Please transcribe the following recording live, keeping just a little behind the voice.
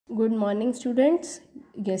Good morning, students.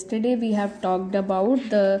 Yesterday we have talked about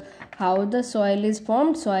the how the soil is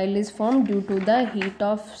formed. Soil is formed due to the heat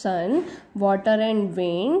of sun, water and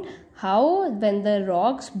wind. How when the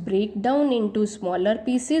rocks break down into smaller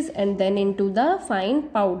pieces and then into the fine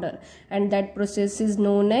powder, and that process is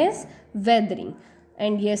known as weathering.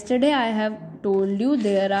 And yesterday I have told you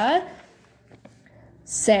there are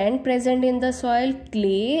sand present in the soil,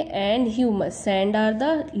 clay and humus. Sand are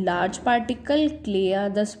the large particle, clay are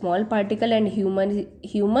the small particle, and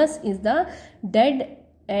humus is the dead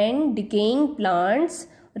and decaying plants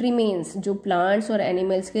remains. जो plants और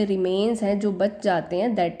animals के remains हैं जो बच जाते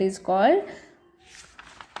हैं, that is called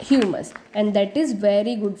humus, and that is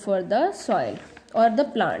very good for the soil or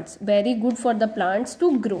the plants, very good for the plants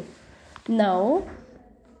to grow. Now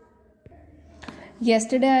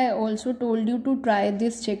yesterday I also told you to try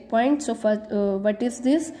this checkpoint. So first, what is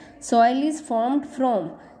this? Soil is formed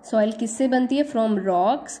from, soil किससे बनती है? From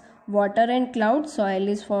rocks, water and clouds. Soil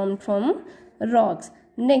is formed from rocks.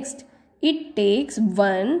 Next, it takes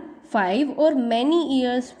 1, 5 or many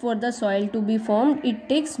years for the soil to be formed. It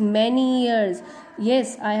takes many years.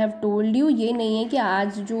 Yes, I have told you. ये नहीं है कि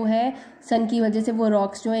आज जो है सन की वजह से वो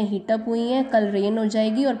रॉक्स जो है हीटअप हुई हैं, कल रेन हो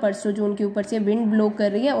जाएगी और परसों जो उनके ऊपर से विंड ब्लो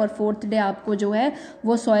कर रही है और फोर्थ डे आपको जो है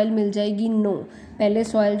वो सॉइल मिल जाएगी. नो, पहले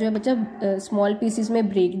सॉइल जो है बच्चा स्मॉल पीसीस में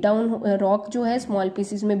ब्रेक डाउन, रॉक जो है स्मॉल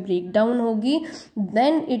पीसीस में ब्रेक डाउन होगी.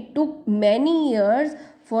 Then it took many years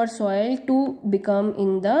for soil to become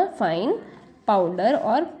in the fine powder.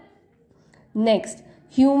 Or next,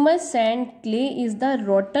 humus, sand, clay is the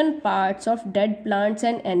rotten parts of dead plants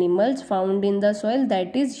and animals found in the soil.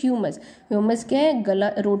 That is humus. Humus क्या है?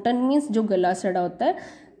 गला, rotten means जो गला सड़ा होता है.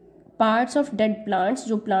 Parts of dead plants,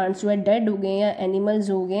 जो plants जो है dead हो गए या animals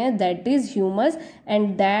हो गए हैं, that is humus,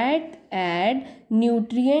 and that add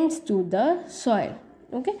nutrients to the soil.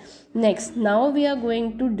 Okay, next, now we are going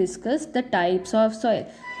to discuss the types of soil.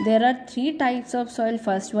 There are 3 types of soil.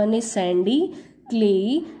 First one is sandy,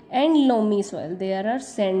 clayey and loamy soil. There are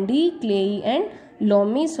sandy, clayey and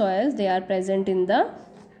loamy soils. They are present in the,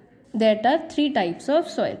 there are 3 types of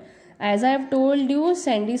soil. As I have told you,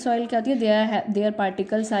 sandy soil क्या होती है? Their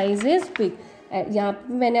particle size is big. यहाँ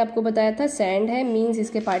पे मैंने आपको बताया था sand है, मीन्स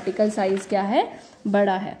इसके पार्टिकल साइज क्या है?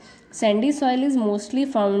 बड़ा है. Sandy soil is mostly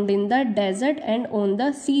found in the desert and on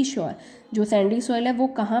the सी शोर. जो सैंडी सॉइल है वो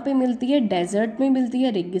कहाँ पे मिलती है? डेजर्ट में मिलती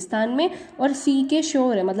है, रेगिस्तान में, और सी के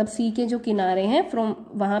शोर है मतलब सी के जो किनारे हैं फ्रॉम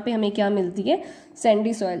वहाँ पे हमें क्या मिलती है?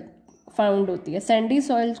 सैंडी सॉइल फाउंड होती है. सैंडी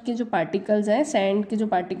सॉइल के जो पार्टिकल्स हैं, सैंड के जो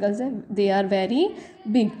पार्टिकल्स हैं, they are very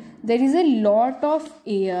big. There is a lot of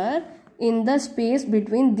air in the space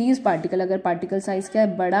between these particle. अगर पार्टिकल साइज क्या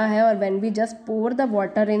है? बड़ा है, और when we just pour the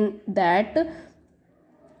water in that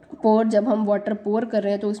पोर, जब हम वाटर पोर कर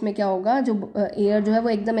रहे हैं तो उसमें क्या होगा? जो एयर जो है वो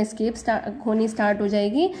एकदम एस्केप होनी स्टार्ट हो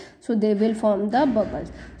जाएगी. सो they will form the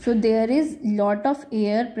bubbles. So there is lot of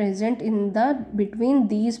air present in the between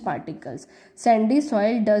these particles. Sandy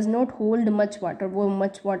soil does not hold much water. वो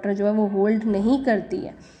मच वाटर जो है वो होल्ड नहीं करती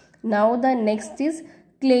है. Now the next is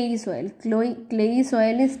clayey soil. Clayey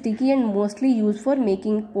soil is sticky and mostly used for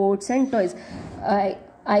making pots and toys.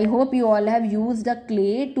 I hope you all have used a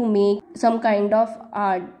clay to make some kind of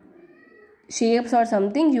art shapes or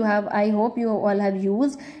something. I hope you all have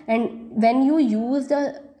used. And when you use the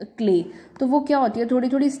clay, तो वो क्या होती है?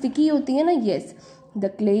 थोड़ी थोड़ी sticky होती है ना? Yes, the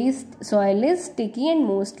clay soil is sticky and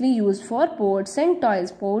mostly used for pots and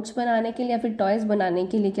toys. pots बनाने के लिए या फिर toys बनाने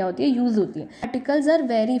के लिए क्या होती है? यूज होती है. particles are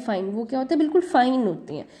very fine. वो क्या होते हैं? बिल्कुल फाइन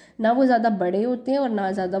होते हैं, ना वो ज़्यादा बड़े होते हैं और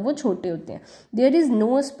ना ज़्यादा वो छोटे होते हैं. there is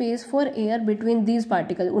no space for air between these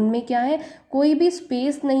particles. उनमें क्या है? कोई भी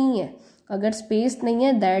स्पेस नहीं है. अगर स्पेस नहीं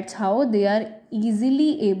है, that's how they are easily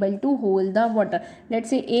able to hold the water. Let's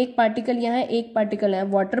say एक पार्टिकल यहाँ है, एक पार्टिकल है,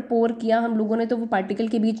 वाटर पोर किया हम लोगों ने, तो वो पार्टिकल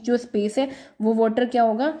के बीच जो स्पेस है वो वाटर क्या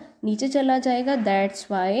होगा? नीचे चला जाएगा. दैट्स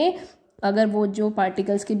वाई अगर वो जो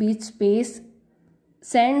पार्टिकल्स के बीच स्पेस,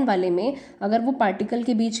 सैंड वाले में अगर वो पार्टिकल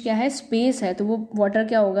के बीच क्या है? स्पेस है, तो वो वाटर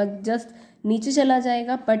क्या होगा? जस्ट नीचे चला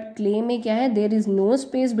जाएगा. बट क्ले में क्या है? There is no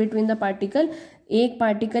space between the particle. एक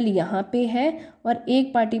पार्टिकल यहाँ पे है और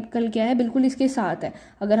एक पार्टिकल क्या है? बिल्कुल इसके साथ है.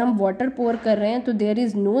 अगर हम वाटर पोर कर रहे हैं तो देयर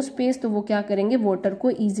इज नो स्पेस, तो वो क्या करेंगे? वाटर को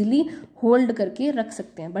ईजिली होल्ड करके रख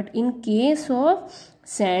सकते हैं. But in case of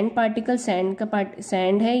sand particle,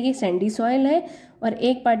 sand है, ये सैंडी सॉइल है, और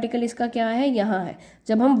एक पार्टिकल इसका क्या है? यहाँ है.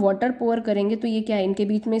 जब हम वाटर पोर करेंगे तो ये क्या है? इनके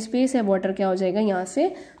बीच में स्पेस है, वाटर क्या हो जाएगा? यहाँ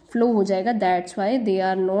से फ्लो हो जाएगा. That's why they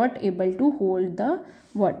are not able to hold the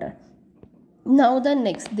water. Now the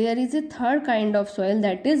next, there is a third kind of soil,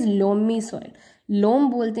 that is loamy soil. लोम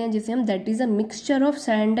बोलते हैं जिसे हम, that is a mixture of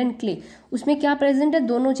sand and clay. उसमें क्या present है,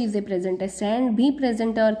 दोनों चीजें present है, सैंड भी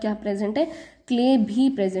प्रेजेंट है और क्या प्रेजेंट है, क्ले भी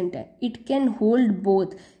प्रेजेंट है। It can hold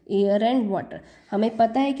both air and water. हमें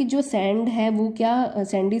पता है कि जो सैंड है वो क्या,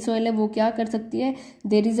 सैंडी सॉइल है वो क्या कर सकती है,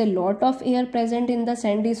 there is a lot of air present in the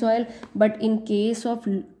Sandy soil, but in case of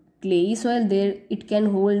clayey soil there it can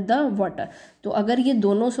hold the water. तो अगर ये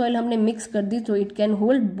दोनों सॉइल हमने मिक्स कर दी तो it can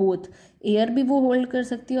hold both, air भी वो होल्ड कर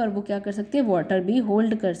सकती है और वो क्या कर सकती है, वाटर भी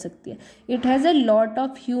होल्ड कर सकती है। It has a lot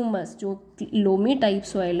of humus, जो लोमी टाइप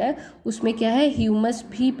सॉइल है उसमें क्या है, ह्यूमस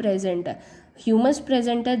भी प्रेजेंट है, ह्यूमस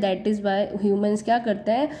प्रेजेंट है, दैट इज वाई ह्यूमन्स क्या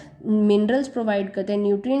करते हैं, मिनरल्स प्रोवाइड करते हैं,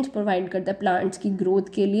 न्यूट्रिएंट्स प्रोवाइड करते हैं प्लांट्स की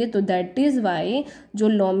ग्रोथ के लिए। तो दैट इज वाई जो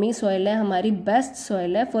लोमी सॉइल है हमारी बेस्ट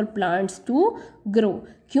सॉइल है फॉर प्लांट्स टू ग्रो।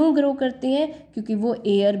 क्यों ग्रो करती हैं, क्योंकि वो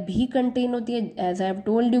एयर भी कंटेन होती है, as I have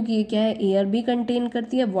told you कि ये क्या है, एयर भी कंटेन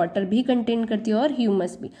करती है, वाटर भी कंटेन करती है और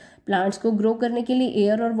ह्यूमस भी। प्लांट्स को ग्रो करने के लिए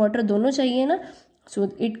एयर और वाटर दोनों चाहिए ना, so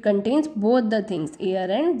it contains both the things,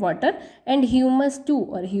 air and water and humus to.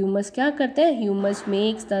 और ह्यूमस क्या करते हैं, humus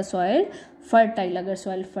makes the soil fertile. अगर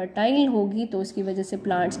सॉइल फर्टाइल होगी तो उसकी वजह से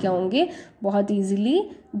प्लांट्स क्या होंगे, बहुत ईजिली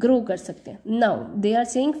ग्रो कर सकते हैं। Now they are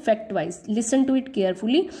saying fact wise, listen to it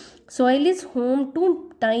carefully. Soil is home to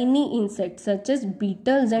tiny insects such as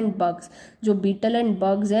Beatles and bugs. जो बीटल एंड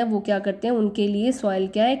बग्स हैं वो क्या करते हैं, उनके लिए सॉइल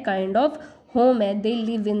क्या है, काइंड ऑफ होम है, they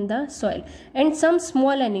live in the soil. And some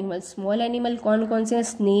small animals, small animal कौन कौन से हैं,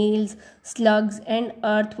 Snell's, slugs and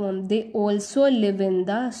earthworm, they also live in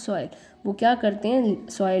the soil. वो क्या करते हैं,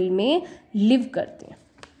 सॉइल में लिव करते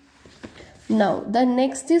हैं। Now the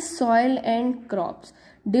next is soil and crops.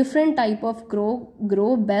 Different type of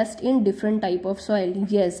grow best in different type of soil.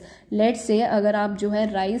 Yes, let's say अगर आप जो है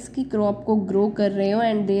राइस की क्रॉप को ग्रो कर रहे हो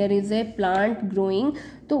and there is a plant growing,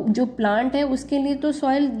 तो जो प्लांट है उसके लिए तो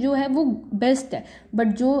सॉइल जो है वो बेस्ट है,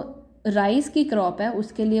 बट जो राइस की क्रॉप है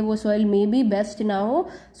उसके लिए वो सॉइल मे बी बेस्ट ना हो।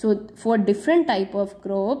 So for different type of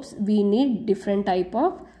crops we need different type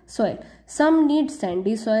of soil. Some need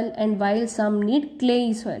sandy soil and while some need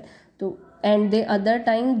clayey soil. तो and the other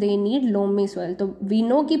time they need loamy soil. तो we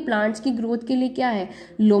know कि plants की growth के लिए क्या है,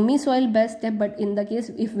 loamy soil best है, but in the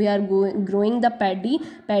case if we are growing the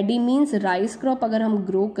paddy means rice crop अगर हम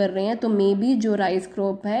grow कर रहे हैं तो मे बी जो rice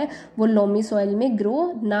crop है वो loamy soil में grow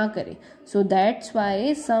ना करे. So that's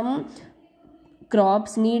why some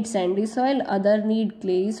crops need sandy soil, other need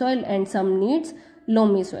clayey soil and some needs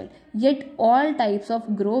loamy soil. Yet all types of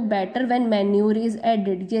grow better when manure is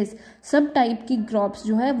added. Yes, सब type की crops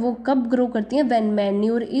जो है वो कब grow करती हैं, when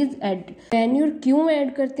manure is added. Manure क्यों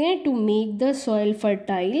add करते हैं, to make the soil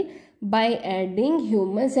fertile by adding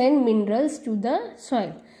humus and minerals to the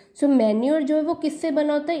soil. So manure जो है वो किससे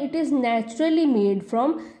बना होता है, it is naturally made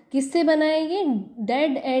from, किससे बना है ये,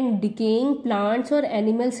 डेड एंड डिकेइंग प्लांट्स और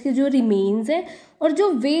एनिमल्स के जो रिमेन्स है और जो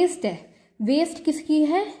वेस्ट है, वेस्ट किसकी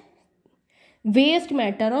है, वेस्ट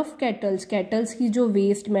मैटर ऑफ कैटल्स की जो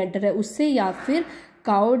वेस्ट मैटर है उससे, या फिर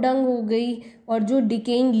काउ डंग हो गई, और जो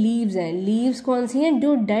डिकेइंग लीव्स हैं, लीव्स कौन सी हैं,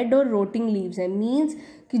 जो डेड और रोटिंग लीव्स हैं, मीन्स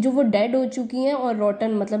कि जो वो डेड हो चुकी हैं, और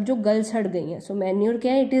रोटन मतलब जो गल सड़ गई हैं. सो मैन्योर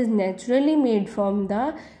क्या है, it is naturally made from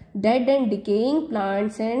the dead and decaying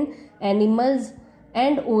plants and animals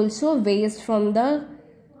and also waste from the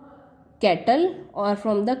cattle और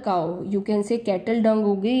from the cow. You can say cattle डंग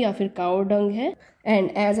हो गई या फिर काउ डंग है. And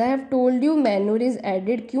as I have told you, manure is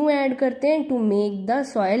added, क्यों add करते हैं, to make the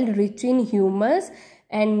soil rich in humus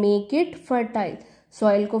and make it fertile.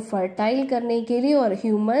 Soil को fertile करने के लिए, और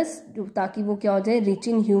ह्यूमस ताकि वो क्या हो जाए, रिच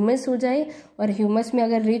इन ह्यूमस हो जाए. और ह्यूमस में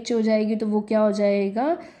अगर रिच हो जाएगी तो वो क्या हो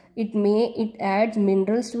जाएगा, it adds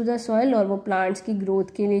minerals to the soil, और वो प्लांट्स की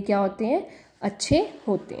ग्रोथ के लिए क्या होते हैं, अच्छे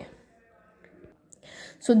होते हैं.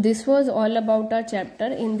 So this was all about our chapter.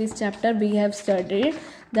 In this chapter we have studied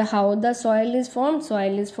the how the soil is formed.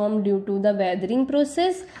 Soil is formed due to the weathering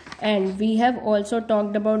process, and we have also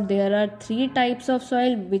talked about there are 3 types of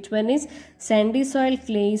soil. Which one is sandy soil,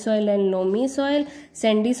 clayey soil and loamy soil.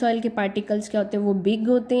 Sandy soil के particles क्या होते हैं, वो big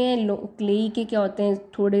होते हैं. clay के क्या होते हैं,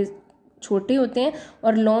 थोड़े छोटे होते हैं.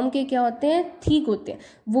 और लॉम के क्या होते हैं, ठीक होते हैं.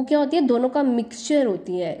 वो क्या होती है, दोनों का मिक्सचर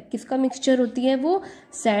होती है. किसका मिक्सचर होती है, वो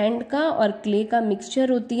सैंड का और क्ले का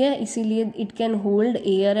मिक्सचर होती है. इसीलिए it can hold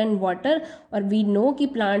air and water. और वी नो कि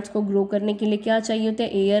प्लांट्स को ग्रो करने के लिए क्या चाहिए होता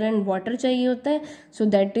है, एयर एंड वाटर चाहिए होता है. So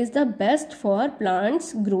that is the best for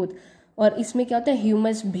plants growth. और इसमें क्या होता है,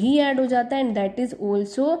 ह्यूमस भी ऐड हो जाता है, and that is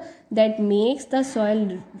also that makes the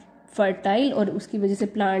soil fertile. और उसकी वजह से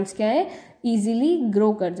प्लांट्स क्या है, ईजिली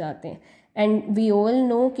ग्रो कर जाते हैं. एंड वी ऑल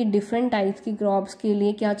नो कि डिफरेंट टाइप्स की क्रॉप्स के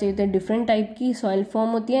लिए क्या चाहिए होता है, डिफरेंट टाइप की सॉइल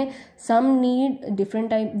फॉर्म होती है. सम need different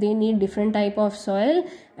type, they need different type of soil,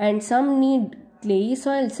 and some need clayey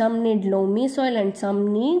soil, some need loamy soil, and some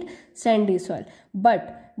need sandy soil.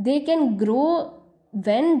 But they can grow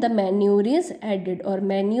when the manure is added. और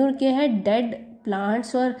manure के है dead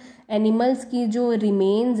plants और animals की जो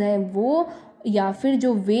remains हैं वो, या फिर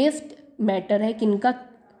जो waste matter है किनका,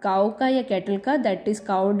 काउ का या कैटल का, that is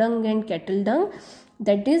cow dung and cattle Dang,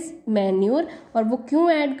 that is manure. और वो क्यों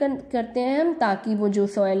ऐड करते हैं हम, ताकि वो जो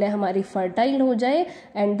सॉइल है हमारी फर्टाइल हो जाए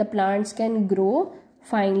and the plants can grow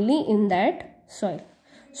finally in that soil.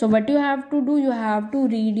 So what you have to do, you have to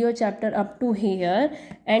read your chapter up to here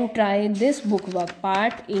and try this book work,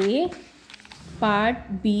 part A, part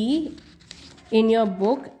B in your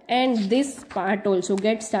book, and this part also,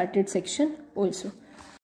 get started section also.